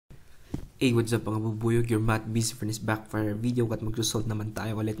Hey, what's up mga bubuyog? Your math busy for this backfire video at magsusolve naman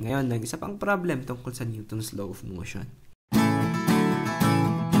tayo ulit ngayon ng isa pang problem tungkol sa Newton's law of motion.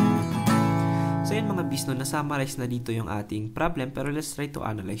 So yun mga bis, no, na-summarize na dito yung ating problem pero let's try to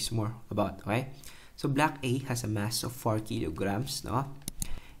analyze more about, okay? So black A has a mass of 4 kilograms, no?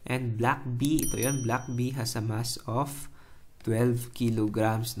 And black B, ito yun, black B has a mass of 12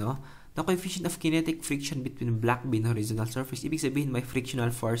 kilograms, no? The coefficient of kinetic friction between black B and horizontal surface, ibig sabihin may frictional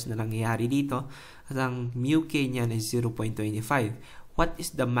force na nangyayari dito at ang mu k niyan is 0.25. What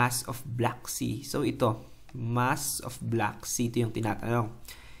is the mass of black C? So ito, mass of black C, ito yung tinatanong.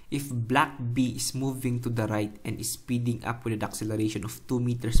 If black B is moving to the right and is speeding up with an acceleration of 2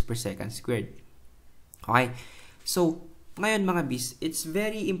 meters per second squared. Okay? So, ngayon mga bis, it's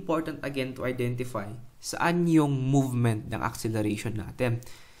very important again to identify saan yung movement ng acceleration natin.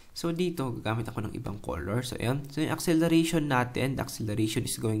 So, dito, gagamit ako ng ibang color. So, ayan. So, yung acceleration natin, the acceleration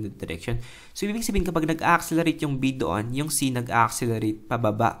is going the direction. So, ibig sabihin, kapag nag-accelerate yung B doon, yung C nag-accelerate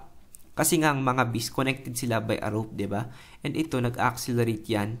pababa. Kasi nga, ang mga B's, connected sila by a rope, diba? And ito, nag-accelerate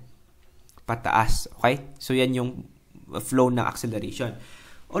yan pataas. Okay? So, yan yung flow ng acceleration.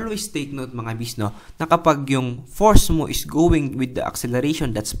 Always take note, mga B's, no? Na kapag yung force mo is going with the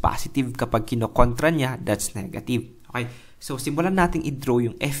acceleration, that's positive. Kapag kinokontra niya, that's negative. Okay? So, simulan natin i-draw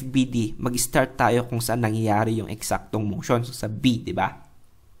yung FBD. Mag-start tayo kung saan nangyayari yung eksaktong motion. So, sa B, di ba?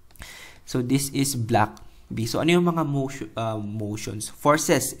 So, this is black B. So, ano yung mga motions?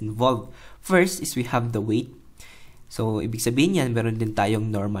 Forces involved. First is we have the weight. So, ibig sabihin yan, meron din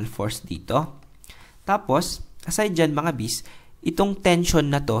tayong normal force dito. Tapos, aside dyan, mga B's, itong tension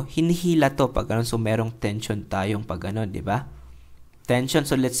na to, hinihila to pag ganun. So, merong tension tayong pag ganun, di ba? Tension.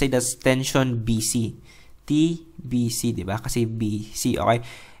 So, let's say that's tension BC. TBC, di ba? Kasi BC, okay?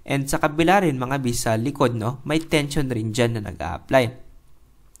 And sa kabila rin, mga bis, sa likod, no? May tension rin dyan na nag-a-apply.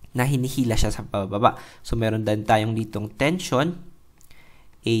 Na hinihila siya sa pababa. So, meron din tayong ditong tension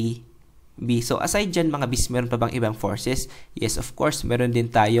A, B. So, aside dyan, mga bis, meron pa bang ibang forces? Yes, of course. Meron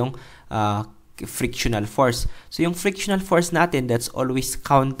din tayong frictional force. So, yung frictional force natin, that's always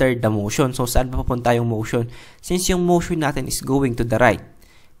counter the motion. So, saan papunta yung motion? Since yung motion natin is going to the right,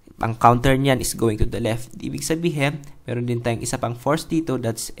 ang counter niyan is going to the left. Ibig sabihin, meron din tayong isa pang force dito,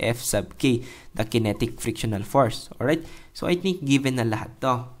 that's F sub K, the kinetic frictional force. Alright? So, I think given na lahat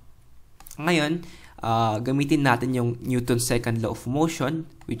to. Ngayon, gamitin natin yung Newton's second law of motion,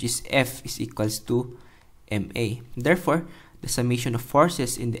 which is F is equals to ma. Therefore, the summation of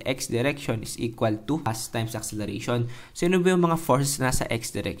forces in the x direction is equal to mass times acceleration. So, yun ba yung mga forces na sa x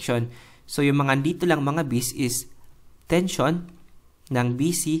direction? So, yung mga dito lang mga B's is tension ng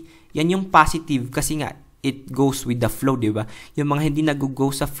BC, yan yung positive kasi nga it goes with the flow, di ba? Yung mga hindi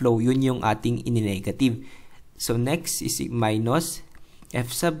nag-go sa flow, yun yung ating ini-negative. So, next is minus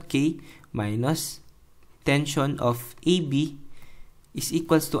F sub K minus tension of AB is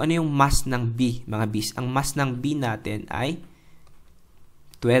equals to ano yung mass ng B, mga B's. Ang mass ng B natin ay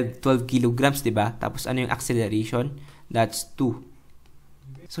 12 kilograms, di ba? Tapos ano yung acceleration? That's 2.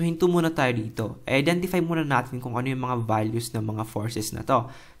 So, hinto muna tayo dito. Identify muna natin kung ano yung mga values ng mga forces na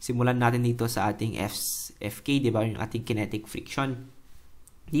to. Simulan natin dito sa ating FK, di ba? Yung ating kinetic friction.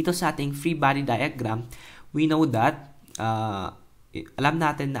 Dito sa ating free body diagram, we know that, alam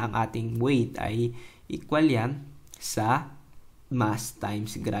natin na ang ating weight ay equal yan sa mass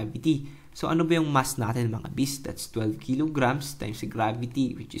times gravity. So, ano ba yung mass natin mga bis? That's 12 kilograms times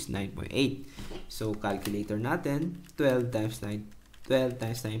gravity, which is 9.8. So, calculator natin, 12 times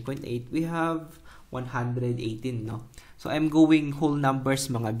 9.8, we have 118, no? So, I'm going whole numbers,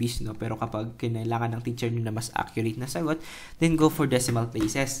 mga bis, no? Pero kapag kailangan ng teacher nyo na mas accurate na sagot, then go for decimal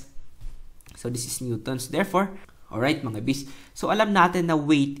places. So, this is Newtons. Therefore, alright, mga bis. So, alam natin na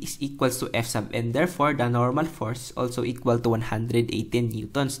weight is equals to F sub N. Therefore, the normal force is also equal to 118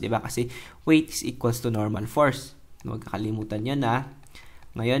 Newtons, di ba? Kasi weight is equals to normal force. Huwag kakalimutan nyo na.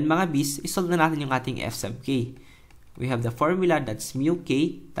 Ngayon, mga bis, isolve na natin yung ating F sub K. We have the formula that's mu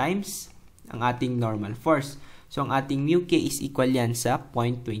k times ang ating normal force. So, ang ating mu k is equal yan sa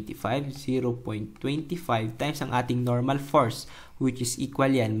 0.25 times ang ating normal force, which is equal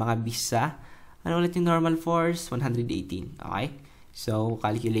yan, mga bisa. Ano ulit yung normal force? 118. Okay? So,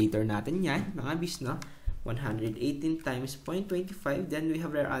 calculator natin yan, mga bis, no? 118 times 0.25, then we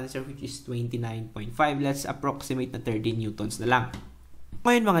have our answer, which is 29.5. Let's approximate na 30 newtons na lang.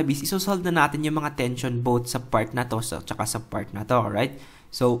 Ngayon mga bis, isosolve na natin yung mga tension both sa part na to tsaka sa part na to, alright?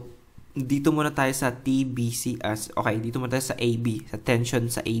 So, dito muna tayo sa TBC dito muna tayo sa AB, sa tension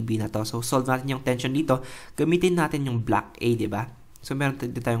sa AB na to. So, solve natin yung tension dito. Gamitin natin yung black A, di ba? So, meron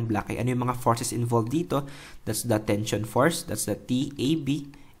dito tayong black A. Ano yung mga forces involved dito? That's the tension force, that's the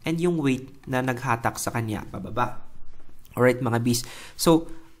TAB, and yung weight na naghatak sa kanya pababa. Alright mga bis. So,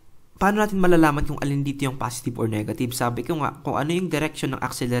 paano natin malalaman kung alin dito yung positive or negative? Sabi ko nga, kung ano yung direction ng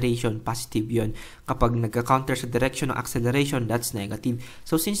acceleration, positive yon. Kapag nagka-counter sa direction ng acceleration, that's negative.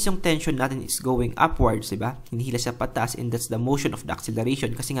 So, since yung tension natin is going upwards, diba? Hinihila sa pataas, and that's the motion of the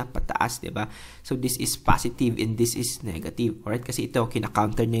acceleration kasi nga pataas, diba? So, this is positive and this is negative. Alright? Kasi ito,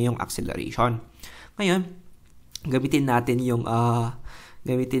 kina-counter niya yung acceleration. Ngayon, gamitin natin yung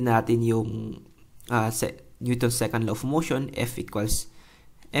Newton's second law of motion, F equals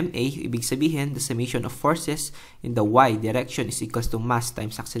ma. Ibig sabihin, the summation of forces in the y direction is equals to mass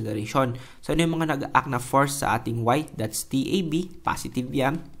times acceleration. So, ano yung mga nag-act na force sa ating y? That's TAB, positive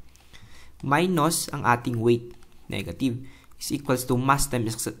yan, minus ang ating weight, negative, is equals to mass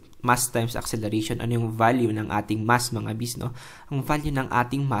times acceleration. Ano yung value ng ating mass, mga bis, no? Ang value ng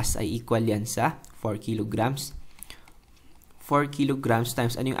ating mass ay equal yan sa 4 kilograms. 4 kilograms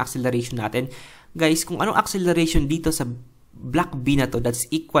times ano yung acceleration natin. Guys, kung anong acceleration dito sa block B na to, that's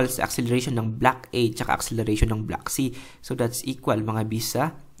equal sa acceleration ng block A tsaka acceleration ng block C. So, that's equal, mga bis,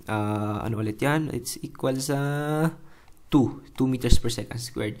 sa ano ulit yan? It's equal sa 2 meters per second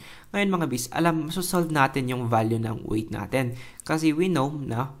squared. Ngayon, mga bis, masosolve natin yung value ng weight natin. Kasi we know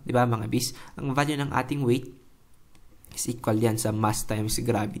na, di ba mga bis, ang value ng ating weight is equal yan sa mass times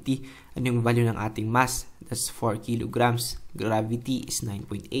gravity. Ano yung value ng ating mass? That's 4 kilograms. Gravity is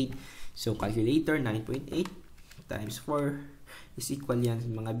 9.8. So, calculator, 9.8 times 4 is equal yan,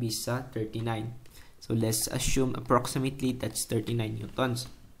 mga bis, sa 39. So, let's assume approximately that's 39 newtons.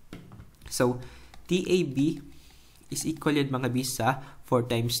 So, TAB is equal yan, mga bis, sa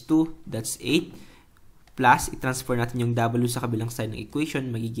 4 times 2, that's 8. Plus, i-transfer natin yung W sa kabilang side ng equation,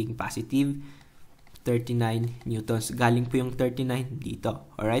 magiging positive 39 newtons. Galing po yung 39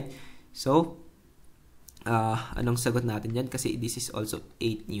 dito. Alright? So, anong sagot natin dyan? Kasi this is also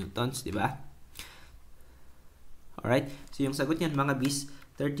 8 newtons, di ba? Alright? So, yung sagot niyan, mga bis,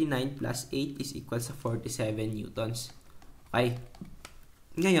 39 plus 8 is equal sa 47 newtons. Okay?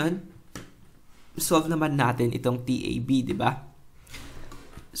 Ngayon, solve naman natin itong TAB, di ba?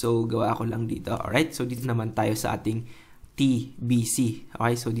 So, gawa ko lang dito. Alright? So, dito naman tayo sa ating TBC.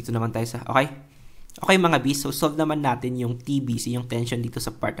 Okay? So, dito naman tayo sa... Okay? Okay, mga bis, so solve naman natin yung TBC, yung tension dito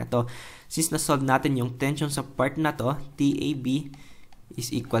sa part na to. Since na-solve natin yung tension sa part na to, TAB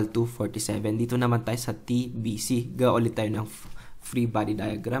is equal to 47. Dito naman tayo sa TBC. Gawa ulit tayo ng free body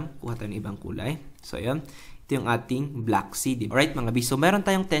diagram. Kuha tayo ng ibang kulay. So, yun. Ito yung ating block C. Diba? Alright, mga bis. So, meron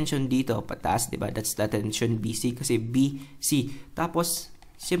tayong tension dito, pataas, diba? That's the tension BC kasi BC. Tapos,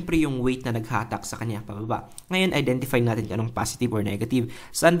 siyempre yung weight na naghatak sa kanya pababa. Ngayon, identify natin kung anong positive or negative.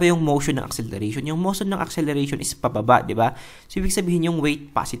 Saan ba yung motion ng acceleration? Yung motion ng acceleration is pababa, di ba? So, ibig sabihin yung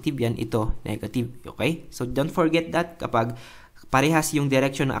weight positive yan, ito negative. Okay? So, don't forget that kapag parehas yung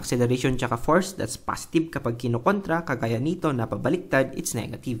direction ng acceleration tsaka force, that's positive. Kapag kinukontra, kagaya nito na pabaliktad, it's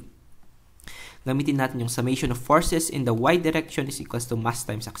negative. Gamitin natin yung summation of forces in the y direction is equals to mass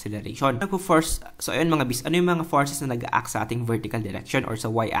times acceleration. Nagpo-force, so ayun mga bis, ano yung mga forces na nag-act sa ating vertical direction or sa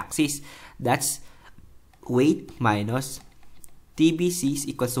y-axis? That's weight minus TBC is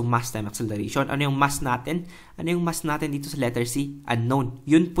equals to mass times acceleration. Ano yung mass natin? Ano yung mass natin dito sa letter C? Unknown.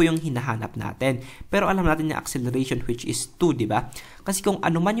 Yun po yung hinahanap natin. Pero alam natin yung acceleration which is 2, di ba? Kasi kung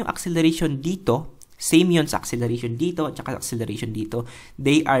ano man yung acceleration dito, same yun sa acceleration dito at saka acceleration dito.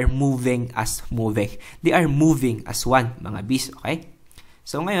 They are moving as They are moving as one, mga bis, okay?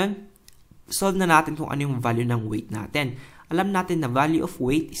 So, ngayon, solve na natin kung ano yung value ng weight natin. Alam natin na value of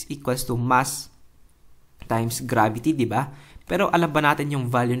weight is equals to mass times gravity, di ba? Pero alam ba natin yung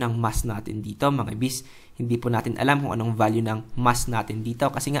value ng mass natin dito, mga bis? Hindi po natin alam kung anong value ng mass natin dito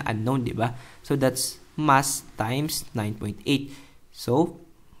kasi nga unknown, di ba? So, that's mass times 9.8. So,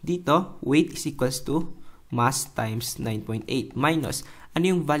 dito, weight is equals to mass times 9.8 minus ano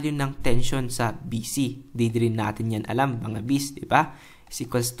yung value ng tension sa BC. Di rin natin yan alam, mga bis, di ba? Is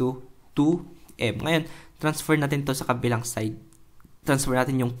equals to 2M. Ngayon, transfer natin to sa kabilang side. Transfer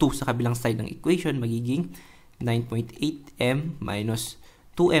natin yung 2 sa kabilang side ng equation, magiging 9.8M minus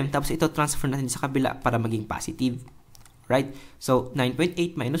 2M. Tapos ito, transfer natin sa kabila para maging positive. Right? So,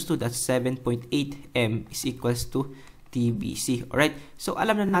 9.8 minus 2, that's 7.8M is equals to TBC. Alright? So,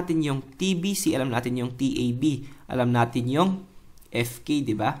 alam na natin yung TBC, alam natin yung TAB, alam natin yung FK,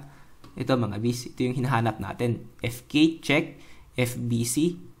 di ba? Ito mga bis, ito yung hinahanap natin. FK, check.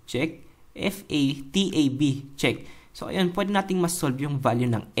 FBC, check. TAB, check. So, ayun, pwede nating mas-solve yung value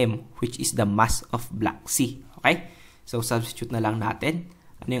ng M, which is the mass of block C. Okay? So, substitute na lang natin.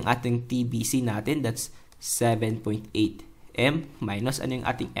 Ano yung ating TBC natin? That's 7.8M minus ano yung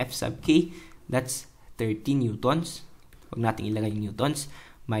ating F sub K? That's 30 newtons. Huwag natin ilagay yung newtons.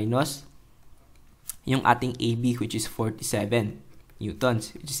 minus yung ating AB which is 47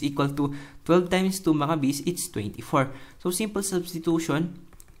 newtons, which is equal to 12 times 2 mga bis, it's 24. So simple substitution,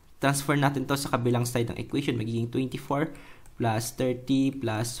 transfer natin to sa kabilang side ng equation, magiging 24 plus 30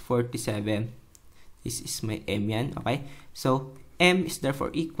 plus 47. This is my M yan, okay? So M is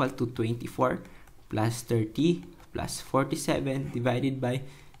therefore equal to 24 plus 30 plus 47 divided by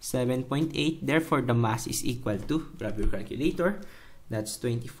 7.8. Therefore, the mass is equal to, grab your calculator, that's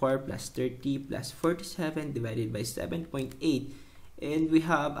 24 plus 30 plus 47 divided by 7.8. And we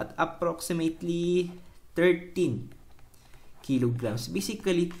have at approximately 13 kilograms.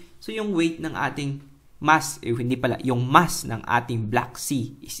 Basically, so yung weight ng ating mass, hindi pala, yung mass ng ating Black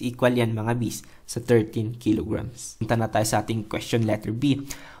Sea is equal yan mga bis sa 13 kilograms. Punta na tayo sa ating question letter B.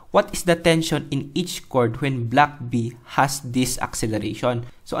 What is the tension in each chord when Black B has this acceleration?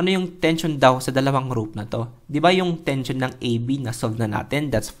 So, ano yung tension daw sa dalawang rope na to? Di ba yung tension ng AB na solve na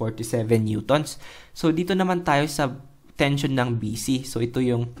natin? That's 47 newtons. So, dito naman tayo sa tension ng BC. So, ito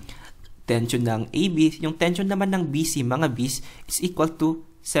yung tension ng AB. Yung tension naman ng BC, mga bis, is equal to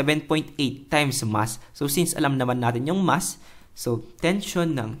 7.8 times mass. So, since alam naman natin yung mass, so,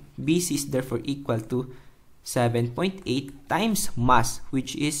 tension ng BC is therefore equal to 7.8 times mass,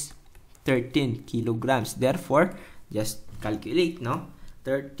 which is 13 kilograms. Therefore, just calculate, no?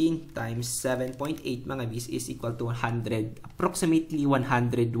 13 times 7.8 mga bis is equal to 100, approximately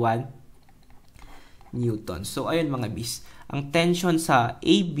 101 newtons. So, ayun mga bis. Ang tension sa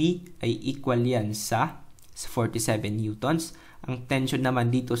AB ay equal yan sa 47 newtons. Ang tension naman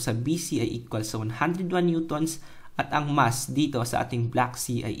dito sa BC ay equal sa 101 newtons. At ang mass dito sa ating Black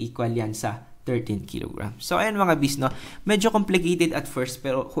Sea ay equal yan sa 13 kilograms. So, ayan mga bis, no? Medyo complicated at first,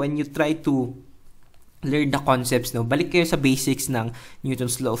 pero when you try to learn the concepts, no? Balik kayo sa basics ng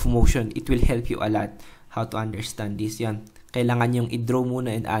Newton's law of motion. It will help you a lot how to understand this. Yan. Kailangan yung i-draw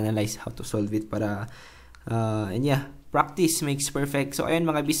muna and analyze how to solve it para, and yeah, practice makes perfect. So, ayan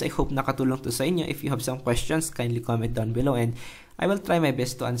mga bis, I hope nakatulong to sa inyo. If you have some questions, kindly comment down below and I will try my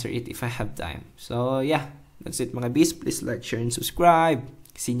best to answer it if I have time. So, yeah, that's it mga bis. Please like, share, and subscribe.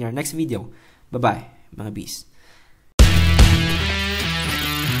 See you in our next video. Bye-bye, mga bis.